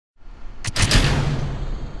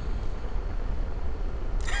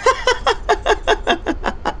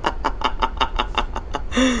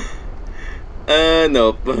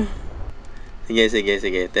Nope.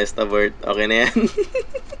 Sige. Test abort. Okay na yan.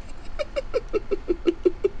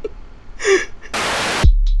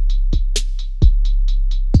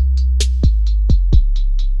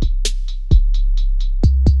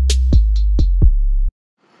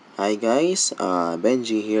 Hi guys,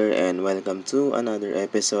 Benji here and welcome to another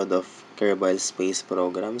episode of Kerbal Space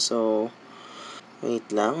Program. So, wait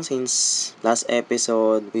lang, since last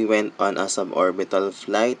episode, we went on a suborbital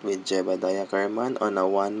flight with Jebediah Kerman on a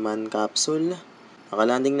one-man capsule.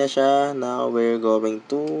 Nakalanding na siya. Now, we're going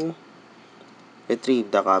to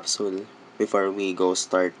retrieve the capsule before we go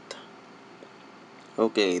start.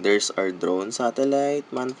 Okay, there's our drone satellite,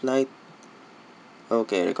 man flight.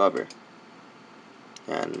 Okay, recover.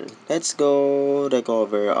 Yan. Let's go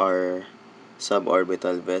recover our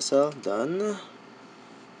suborbital vessel. Done.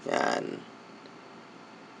 Yan.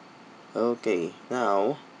 Okay,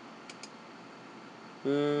 now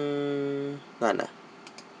wala na.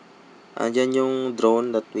 Andyan yung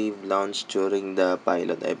drone that we've launched during the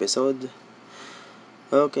pilot episode.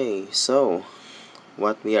 Okay, so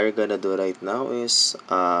what we are gonna do right now is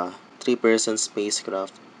 3-person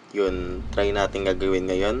spacecraft. Yun, try natin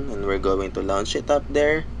gagawin ngayon, and we're going to launch it up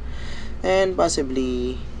there and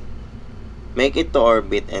possibly make it to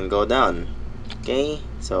orbit and go down. Okay,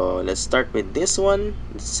 so let's start with this one.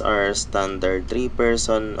 It's our standard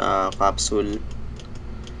 3-person capsule.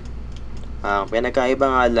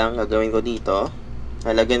 Pinagkaiba nga lang gagawin ko dito,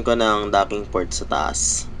 lalagyan ko ng docking port sa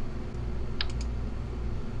taas.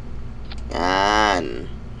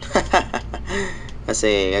 Yan.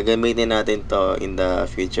 Kasi gagamitin natin to in the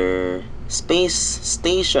future space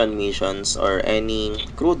station missions or any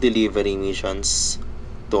crew delivery missions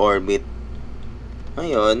to orbit.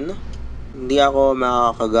 Ngayon, hindi ako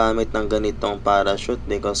makakagamit ng ganitong parachute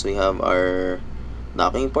because we have our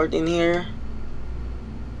docking port in here.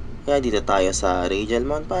 Kaya dito tayo sa radial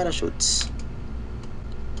mount parachutes.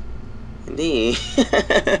 Hindi.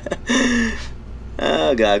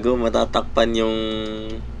 Gago, matatakpan yung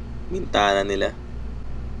bintana nila.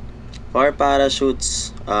 For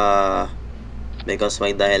parachutes, because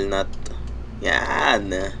why dahil not?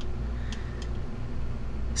 Yan.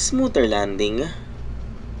 Smoother landing.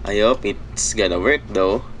 I hope it's gonna work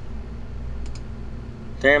though.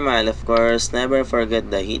 Thermal, of course. Never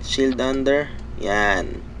forget the heat shield under.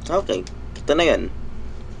 Yan. Okay. Ito na yun.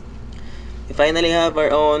 We finally have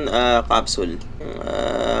our own capsule.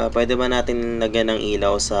 Pwede ba natin lagyan ng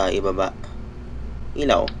ilaw sa ibaba?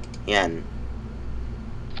 Ilaw. Yan.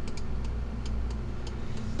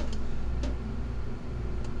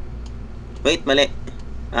 Wait, mali.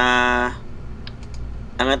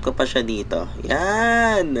 Angat ko pa siya dito.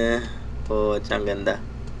 Yan. Oh, ang ganda.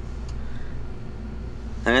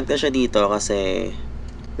 Angat ko siya dito kasi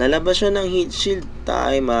lalabas siya ng heat shield.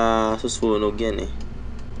 Tayo masusunog yan eh.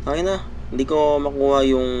 Okay na. Hindi ko makuha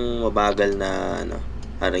yung mabagal na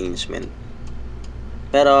arrangement.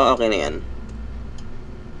 Pero okay na yan.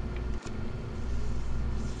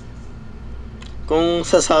 Kung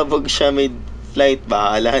sasabog siya mid-flight,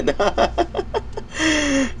 bahala na.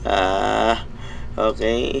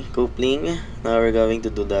 Okay, coupling. Now we're going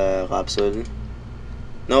to do the capsule.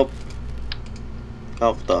 Nope.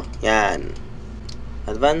 Kokto. Yan.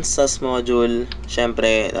 Advanced SAS module.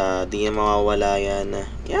 Syempre, di na mawawala yan.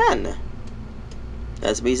 Yan.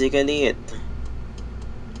 That's basically it.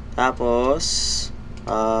 Tapos,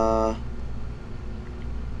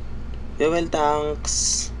 fuel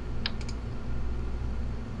tanks.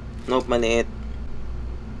 Nope, maliit.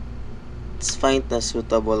 Let's find the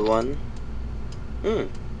suitable one.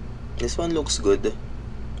 This one looks good.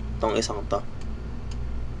 Itong isang to.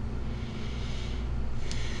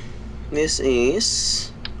 This is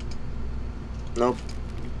nope.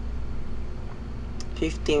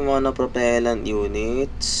 50 monopropellant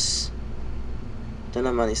units. Ito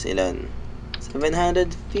naman is ilan?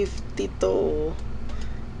 750 to.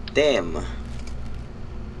 Damn.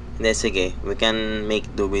 Hindi, sige. We can make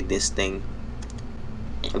do with this thing.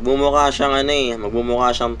 Magbumukha siyang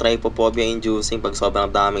magbumukha siyang trypophobia inducing pag sobrang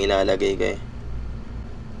dami ilalagay ko eh.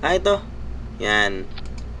 Ito. Yan.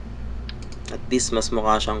 At least mas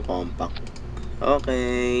mukha siyang compact.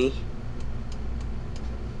 Okay.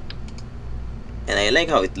 And I like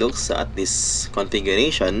how it looks at this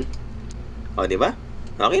configuration. O, diba?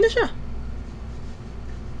 Okay na siya.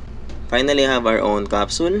 Finally have our own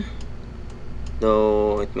capsule.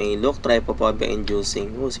 Though it may look trypophobia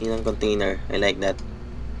inducing. Oh, sinang container. I like that.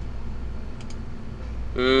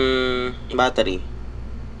 Battery.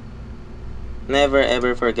 Never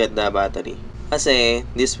ever forget the battery. Kasi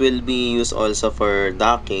this will be used also for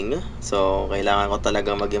docking. So, kailangan ko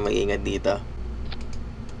talagang maging maingat dito.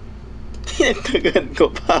 Pinagtagan ko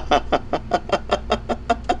pa.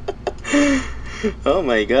 Oh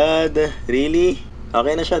my god. Really?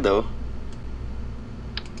 Okay na siya though.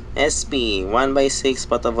 SP, 1x6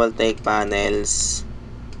 photovoltaic panels.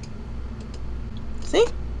 See?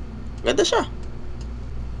 Ganda siya.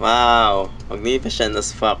 Wow. Magnificent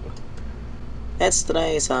as fuck. Let's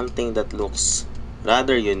try something that looks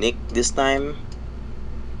rather unique this time.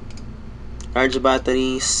 Large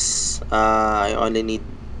batteries. I only need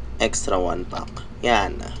extra 1 pack.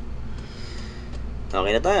 Yan.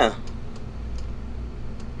 Okay na tayo.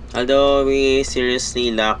 Although we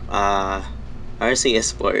seriously lack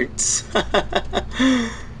RCS ports.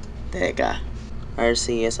 Teka.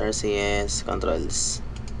 RCS controls.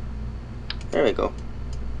 There we go.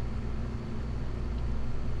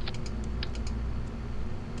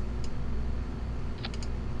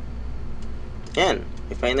 Yan.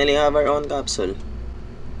 We finally have our own capsule.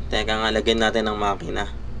 Teka nga, lagyan natin ng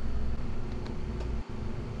makina.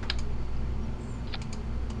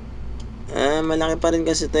 Malaki pa rin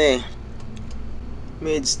kasi ito eh.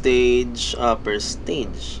 Mid stage, upper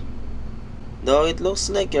stage. Though it looks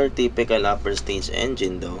like your typical upper stage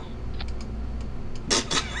engine though.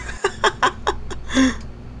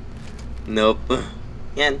 Nope.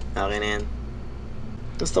 Yan, okay na yan.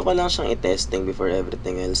 Gusto ko lang siyang i-testing before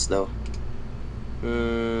everything else though.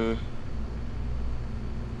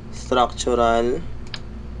 Structural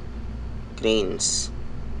cranes.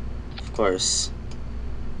 Of course.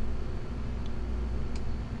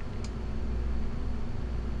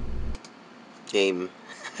 Game.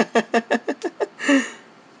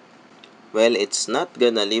 Well, it's not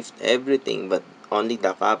gonna lift everything but only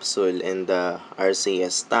the capsule and the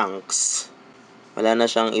RCS tanks. Wala na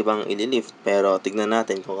siyang ibang ililift pero tignan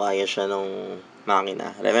natin kung kaya siya nung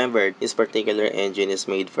makina. Remember, this particular engine is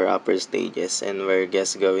made for upper stages and we're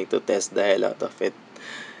just going to test the hell out of it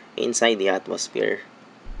inside the atmosphere.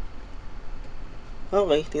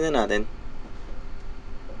 Okay, tignan natin.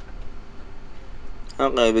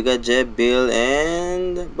 Okay, we got Jeb, Bill,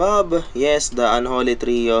 and Bob. Yes, the unholy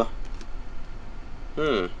trio.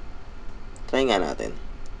 Try nga natin.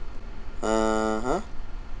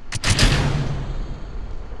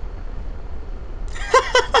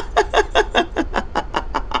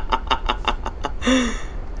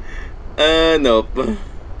 Nope.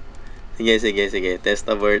 Sige. Test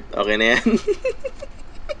abort. Okay na yan.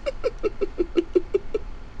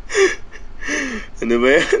 Ano ba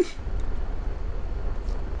yan?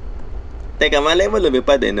 Teka, malay mo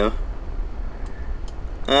lumipad eh, no?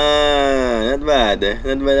 Not bad.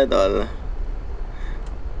 Not bad at all.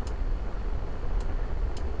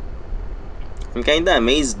 I'm kinda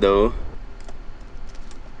amazed though.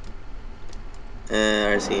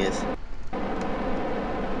 RCS.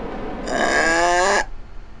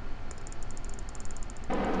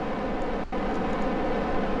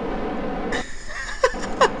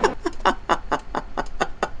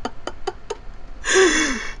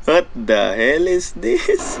 What the hell is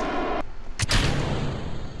this?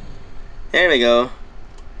 There we go.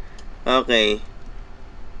 Okay.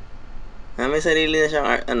 May sarili na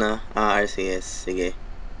siyang RCS. Sige.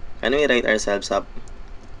 Can we write ourselves up?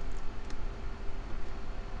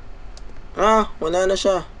 Wala na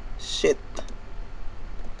siya. Shit.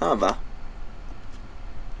 Tama ba?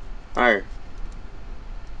 R.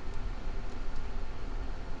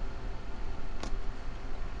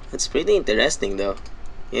 It's pretty interesting though.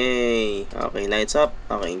 Yay. Okay, lights up.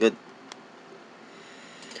 Okay, good.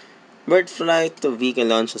 Bird flight to vehicle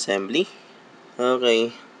launch assembly.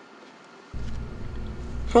 Okay.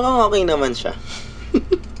 Mukhang okay naman siya.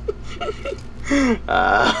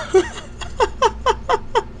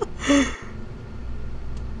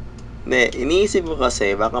 Iniisip ko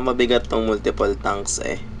kasi baka mabigat tong multiple tanks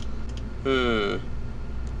eh.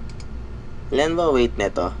 Ilan ba weight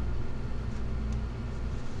neto?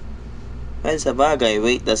 Well, sa bagay,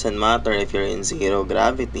 weight doesn't matter if you're in zero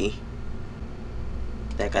gravity.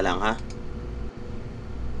 Teka lang ha.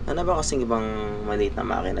 Ano ba kasing ibang maliit na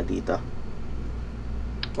makina dito?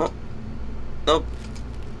 Nope.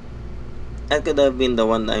 That could have been the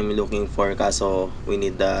one I'm looking for kaso we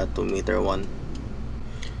need the 2-meter one.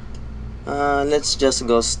 Let's just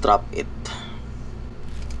go strap it.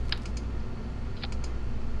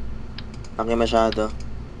 Laki masyado.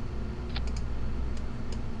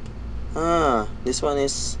 This one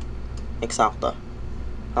is eksakto.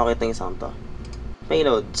 Okay, ito yung eksakto.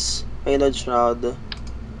 Payloads. Payload shroud.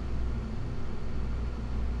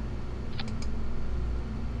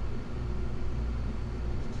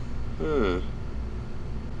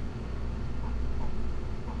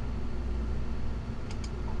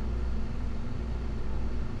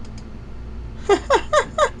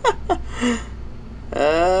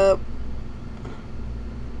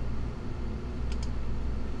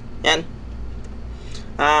 Yan.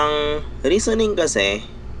 Ang reasoning kasi,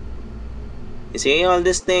 you see all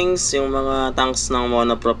these things, yung mga tanks ng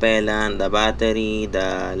monopropellant, the battery,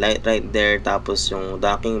 the light right there, tapos yung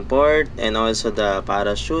docking port, and also the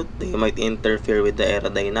parachute, they might interfere with the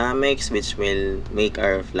aerodynamics, which will make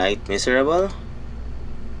our flight miserable.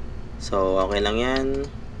 So, okay lang yan.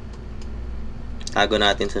 Tago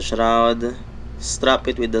natin sa shroud. Strap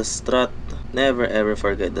it with the strut. Never ever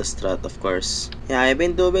forget the strut, of course. Yeah, I've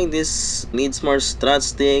been doing this needs more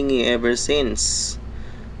struts thingy ever since.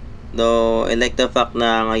 Though, I like the fact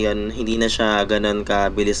na ngayon, hindi na siya ganun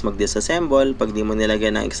kabilis mag-disassemble pag di mo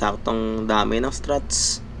nilagyan ng eksaktong dami ng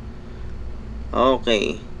struts.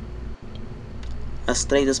 Okay. As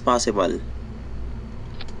straight as possible.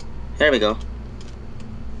 Here we go.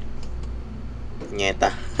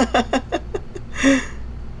 Nyeta.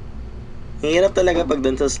 Hirap talaga pag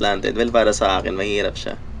dun sa slanted. Well, para sa akin, mahirap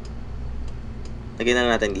siya. Lagyan lang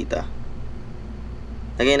natin dito.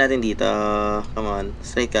 Lagyan natin dito. Come on.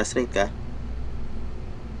 Straight ka, straight ka.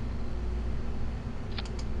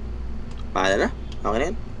 Pahala na. Okay na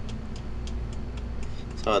yan.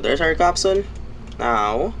 So, there's our capsule.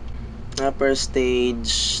 Now, upper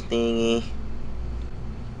stage thingy.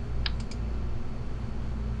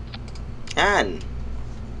 Yan.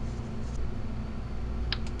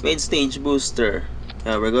 Mid stage booster.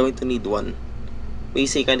 Yeah, we're going to need one.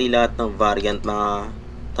 Basically, lahat ng variant mga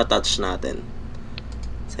tatouch natin.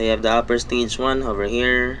 So, you have the upper stage one over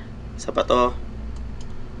here. Isa pa to.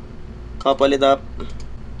 Couple it up.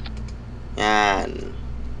 Yan.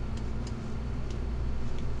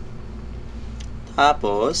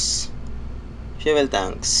 Tapos, fuel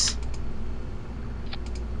tanks.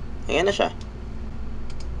 Ayan na siya.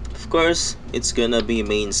 Of course, it's gonna be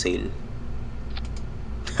mainsail.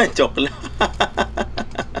 Joke lang.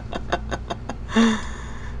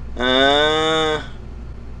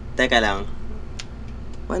 Teka lang.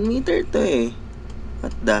 1 meter to eh.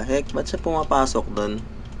 What the heck? Ba't siya pumapasok dun?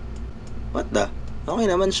 What the? Okay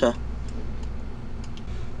naman siya.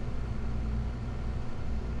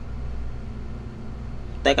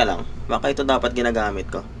 Teka lang. Baka ito dapat ginagamit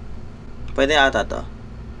ko. Pwede ata to.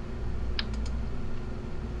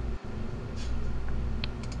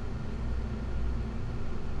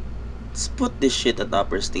 Let's put this shit at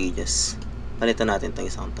upper stages. Palitan natin itong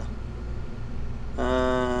isang to.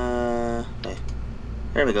 Okay.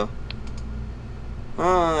 There we go.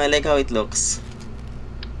 Oh, I like how it looks.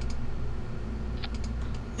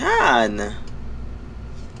 Yan!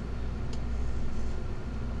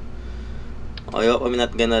 I hope I'm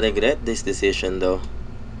not gonna regret this decision though.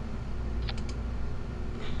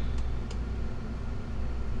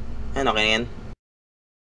 Yan, okay na yan.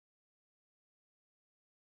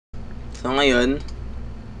 So ngayon,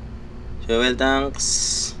 fuel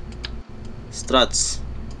tanks, struts.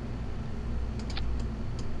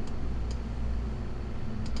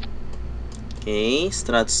 Okay,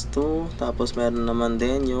 struts 2. Tapos meron naman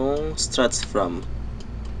din yung struts from.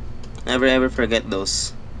 Never ever forget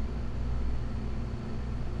those.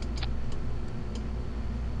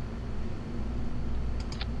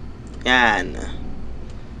 Yan.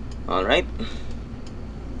 Alright.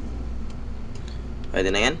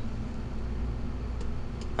 Pwede na yan.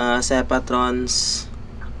 Sepatrons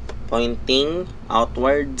pointing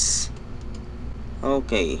outwards.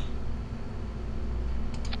 Okay.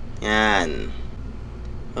 Yan.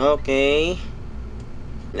 Okay.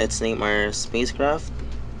 Let's name our spacecraft.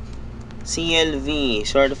 CLV,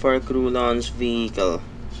 short for Crew Launch Vehicle.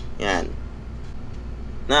 Yan.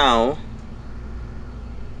 Now,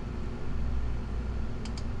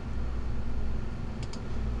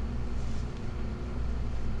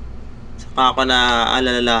 saka ako na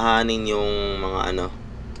alalahanin yung mga ano,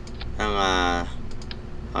 ang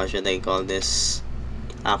how should I call this,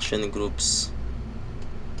 action groups.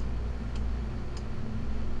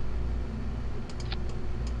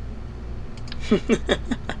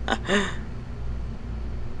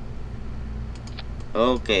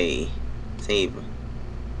 Okay. Save.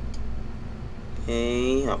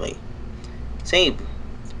 Okay. Save.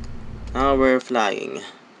 Now we're flying.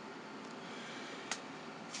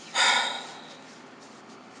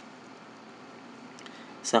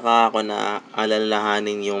 Saka ako na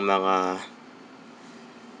alalahanin yung mga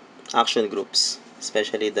action groups.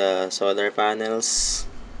 Especially the solar panels.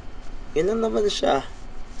 Yun lang naman siya.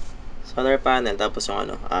 Solar panel. Tapos yung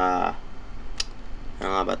ano. Ano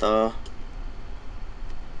nga ba to?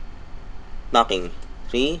 Docking.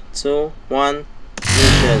 3, 2, 1.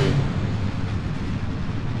 Mission.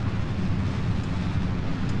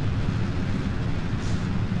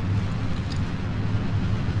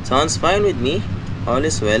 Sounds fine with me. All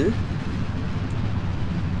is well.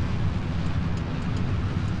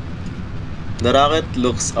 The rocket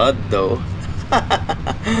looks odd though.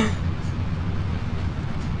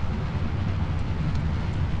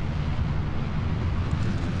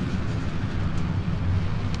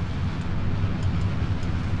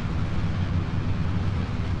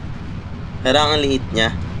 Parang ang liit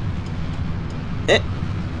niya. Eh,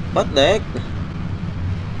 what the heck?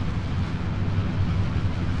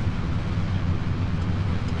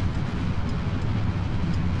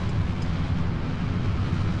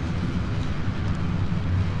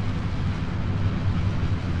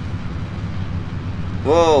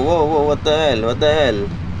 Whoa, whoa, whoa, what the hell? What the hell?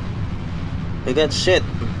 We got shit.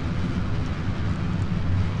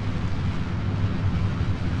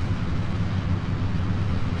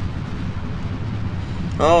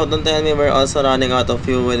 Oh, don't tell me we're also running out of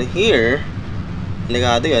fuel here.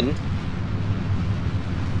 Delikado yun.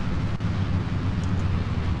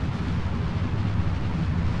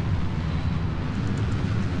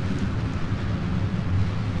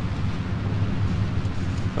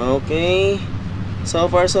 Okay. So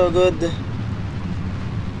far so good.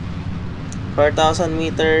 4,000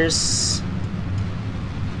 meters.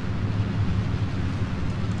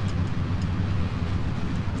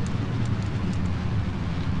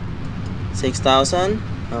 $6,000.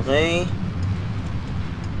 Okay.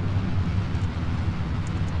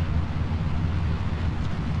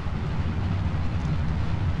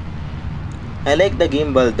 I like the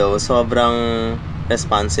gimbal though. Sobrang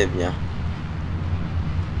responsive niya.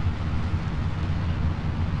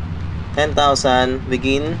 10,000.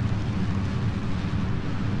 Begin.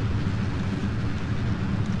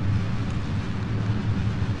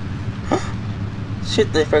 Huh? Shit,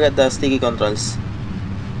 I forgot the sticky controls.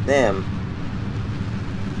 Damn.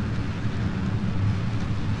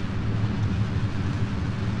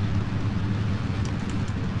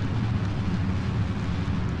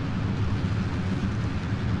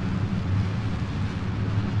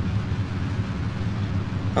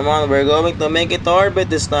 Come on, we're going to make it to orbit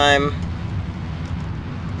this time.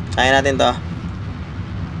 Kaya natin to.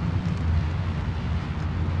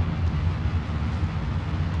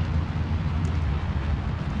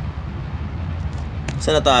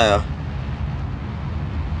 Saan na tayo?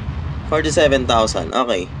 47,000.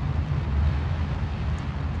 Okay.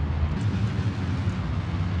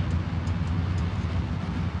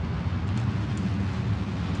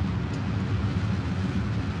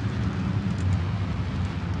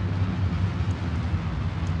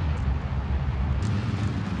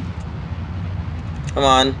 Come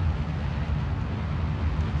on.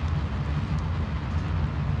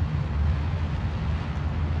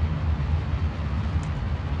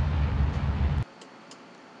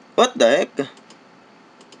 What the heck?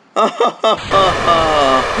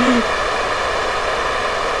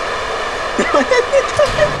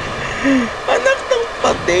 Anak ng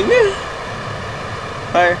pating.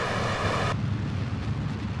 Par.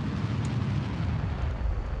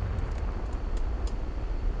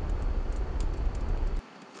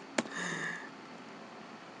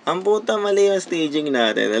 Ang puta, mali yung staging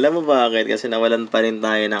natin. Alam mo bakit? Kasi nawalan pa rin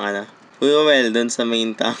tayo ng fuel dun sa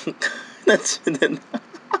main tank. That's dun.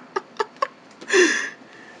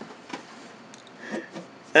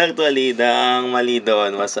 Actually, ang mali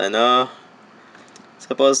doon was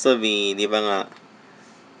supposed to be, di ba nga,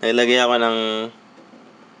 naglagay ako ng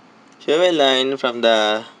fuel line from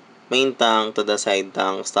the main tank to the side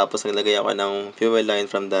tanks. Tapos naglagay ako ng fuel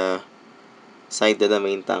line from the side to the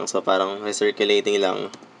main tank. So parang recirculating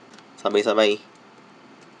lang. Sabay-sabay.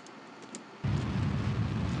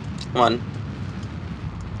 Come on.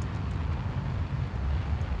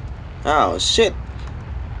 Oh, shit.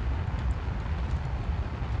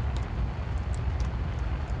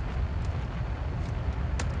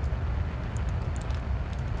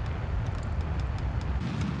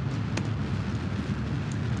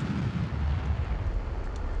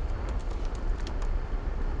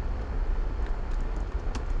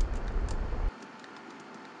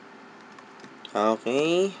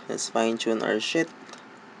 Okay, let's fine-tune our shit.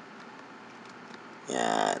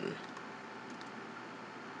 Yan.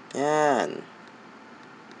 Yan.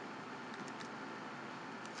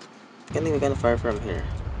 I think we can fire from here.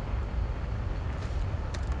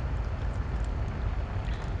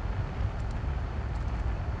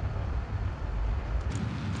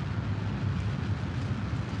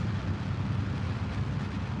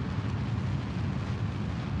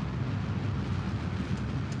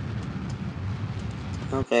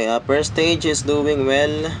 Okay, upper stage is doing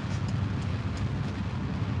well.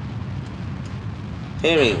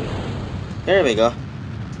 Fairing. There we go.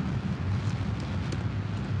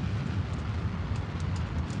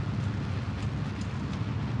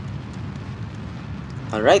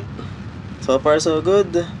 Alright. So far so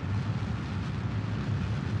good.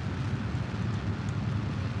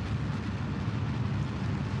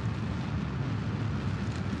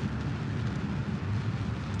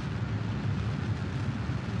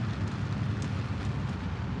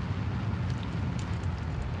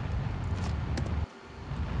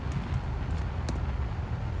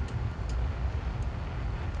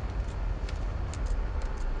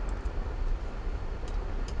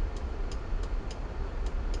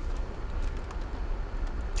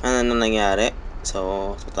 Ano na nangyari?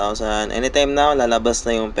 So, 2,000. Anytime now, lalabas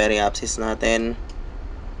na yung periapsis natin.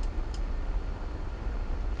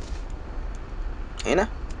 Ayun na.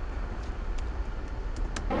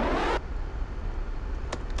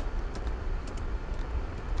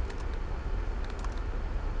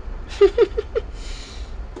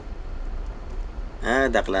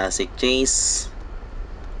 The classic chase.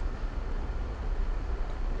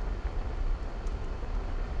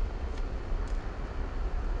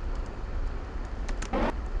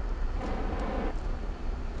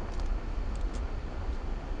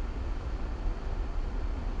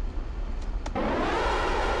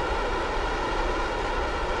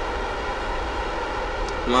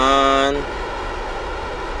 Come on.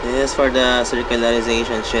 This is for the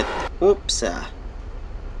circularization shit. Oops.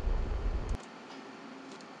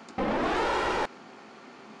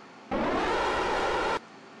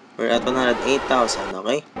 We're at 108,000,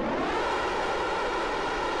 okay?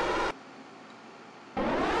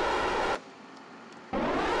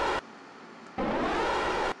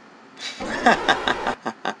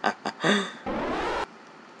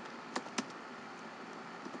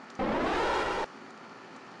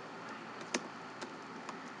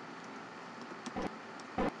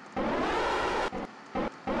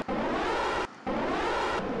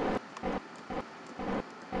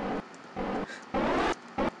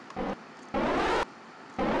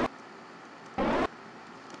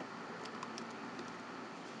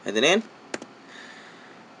 Pwede na yan?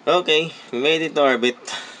 Okay, we made it to orbit.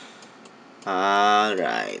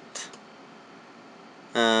 Alright.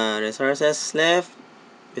 Resources left.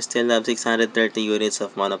 We still have 630 units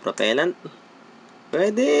of monopropellant.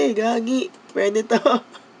 Pwede, gagi. Pwede to.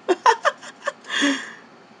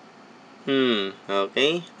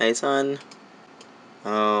 Okay. Lights on.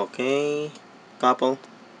 Okay. Couple.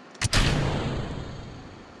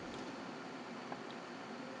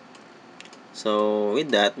 So,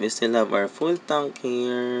 with that, we still have our full tank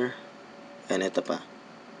here. And ito pa.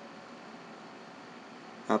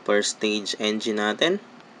 Upper stage engine natin.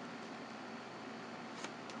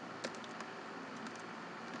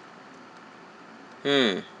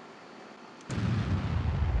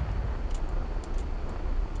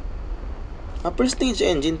 Upper stage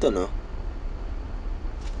engine to, no?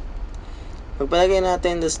 Pagpalagay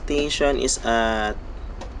natin, the station is at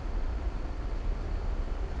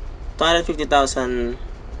 250,000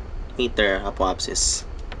 meter apoapsis.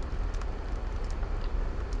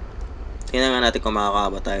 Tingnan nga natin kung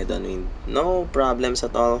makakaba tayo doon with no problems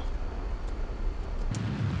at all.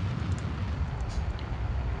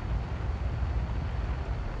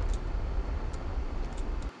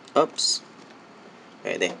 Oops.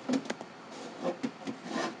 Pwede.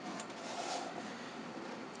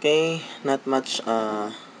 Okay, not much,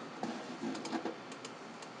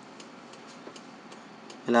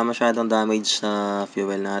 wala masyadong damage sa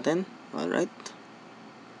fuel natin. Alright.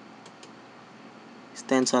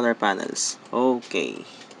 Extend solar panels. Okay.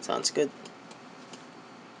 Sounds good.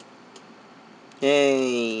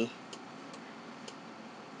 Yay!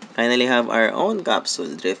 Finally have our own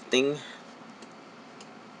capsule drifting.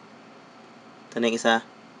 Ito na yung isa.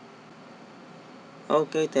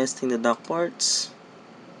 Okay, testing the dock ports.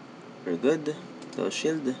 We're good. Low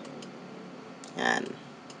shield. Yan.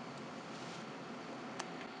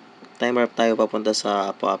 Time warp tayo papunta sa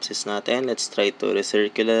apoapsis natin. Let's try to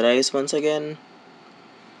recircularize once again.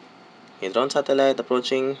 Okay, drone satellite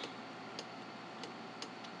approaching.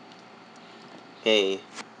 Okay.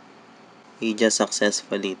 We just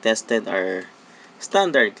successfully tested our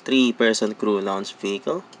standard 3-person crew launch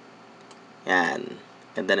vehicle. Yan.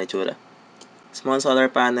 Ganda na tsura. Small solar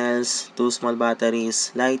panels, 2 small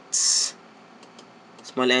batteries, lights,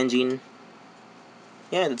 small engine.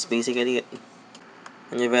 Yeah, that's basically it.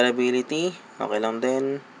 Maneuverability, okay lang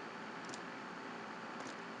din.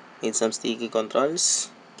 Need some sticky controls.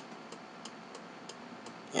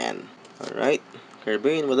 Yan. Alright.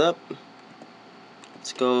 Kerbal, what up?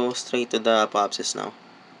 Let's go straight to the apoapsis now.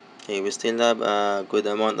 Okay, we still have a good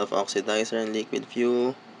amount of oxidizer and liquid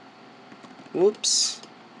fuel. Whoops.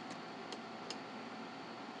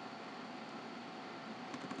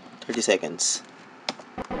 30 seconds.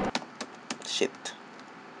 Shit.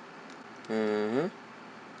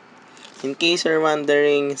 In case you're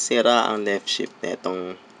wondering, sira ang left shift na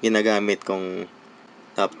itong ginagamit kong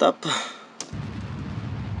laptop.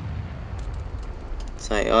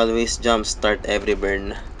 So I always jump start every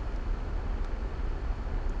burn.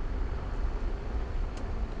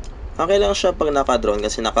 Okay lang siya pag naka-drone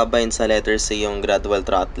kasi nakabind sa letter C yung gradual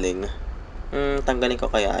throttling. Tanggalin ko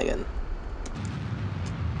kaya yan.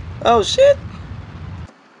 Oh shit!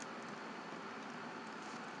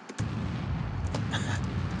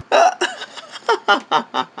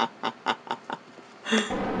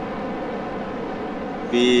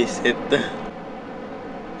 Visit.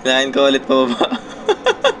 Kailangan ko ulit pa ba?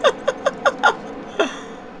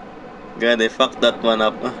 God, I fucked that one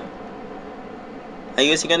up.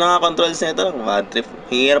 Ayusin ko na nga controls nito. Bad trip.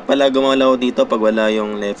 Hirap pala gumalaw dito pag wala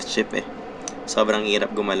yung left shift eh. Sobrang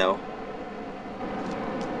hirap gumalaw.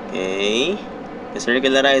 Okay.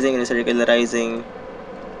 Recircularizing, recircularizing.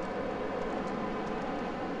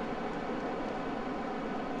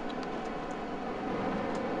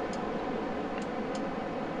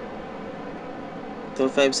 Two,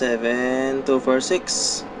 257,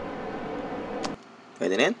 246.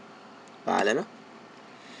 Pwede na yan. Pahala na.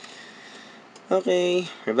 Okay,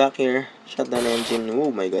 we're back here. Shut down engine. Oh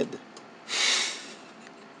my god.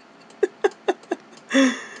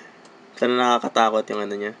 Sana nakakatakot yung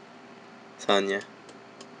ano niya. Sound niya.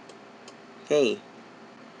 Okay.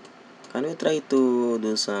 Can we try to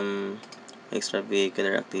do some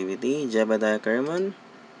extravehicular activity? Jebediah Kerman.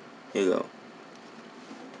 Here you go.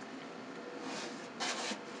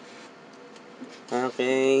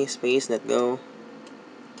 Okay, space, let go.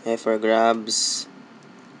 F for grabs.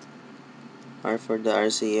 R for the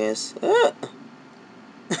RCS. Ah!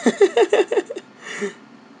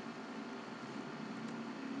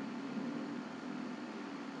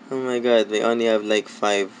 Oh my god, we only have like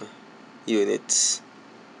 5 units.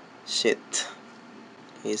 Shit.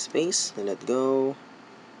 Okay, space, let go.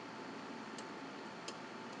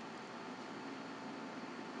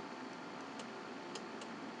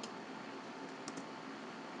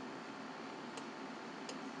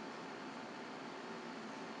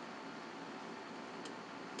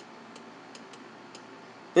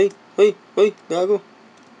 Hey, gago.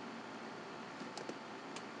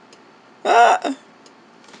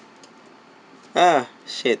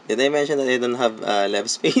 Shit. Did I mention that I don't have lab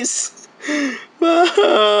space?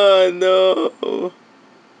 No.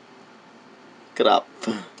 Crap.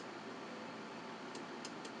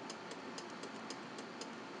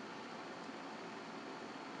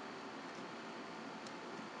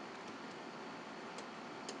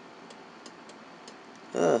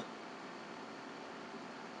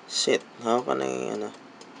 Shit. How can I, ano?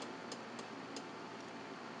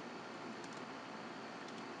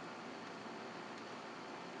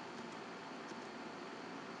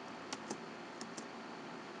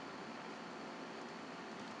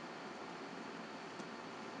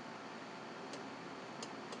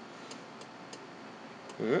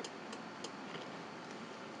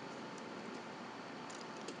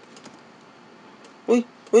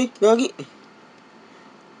 Uy, gagi.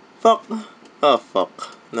 Fuck. Oh,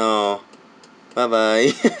 fuck. No.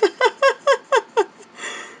 Bye-bye.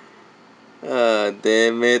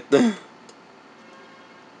 Damn it.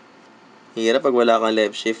 Hirap pag wala kang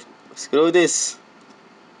left shift. Screw this.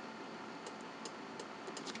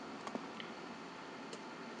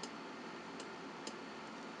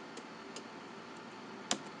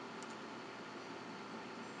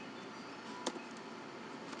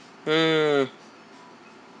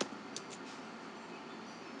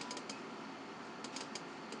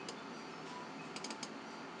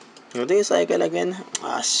 What do you cycle again?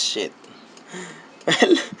 Ah, shit.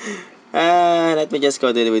 Well, let me just go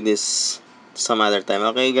deal with this some other time.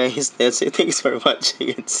 Okay, guys, that's it. Thanks for watching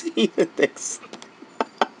and see you next.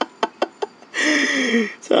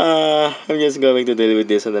 So, I'm just going to deal with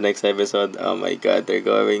this on the next episode. Oh my god,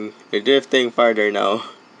 they're drifting farther now.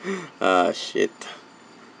 Ah, shit.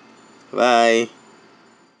 Bye.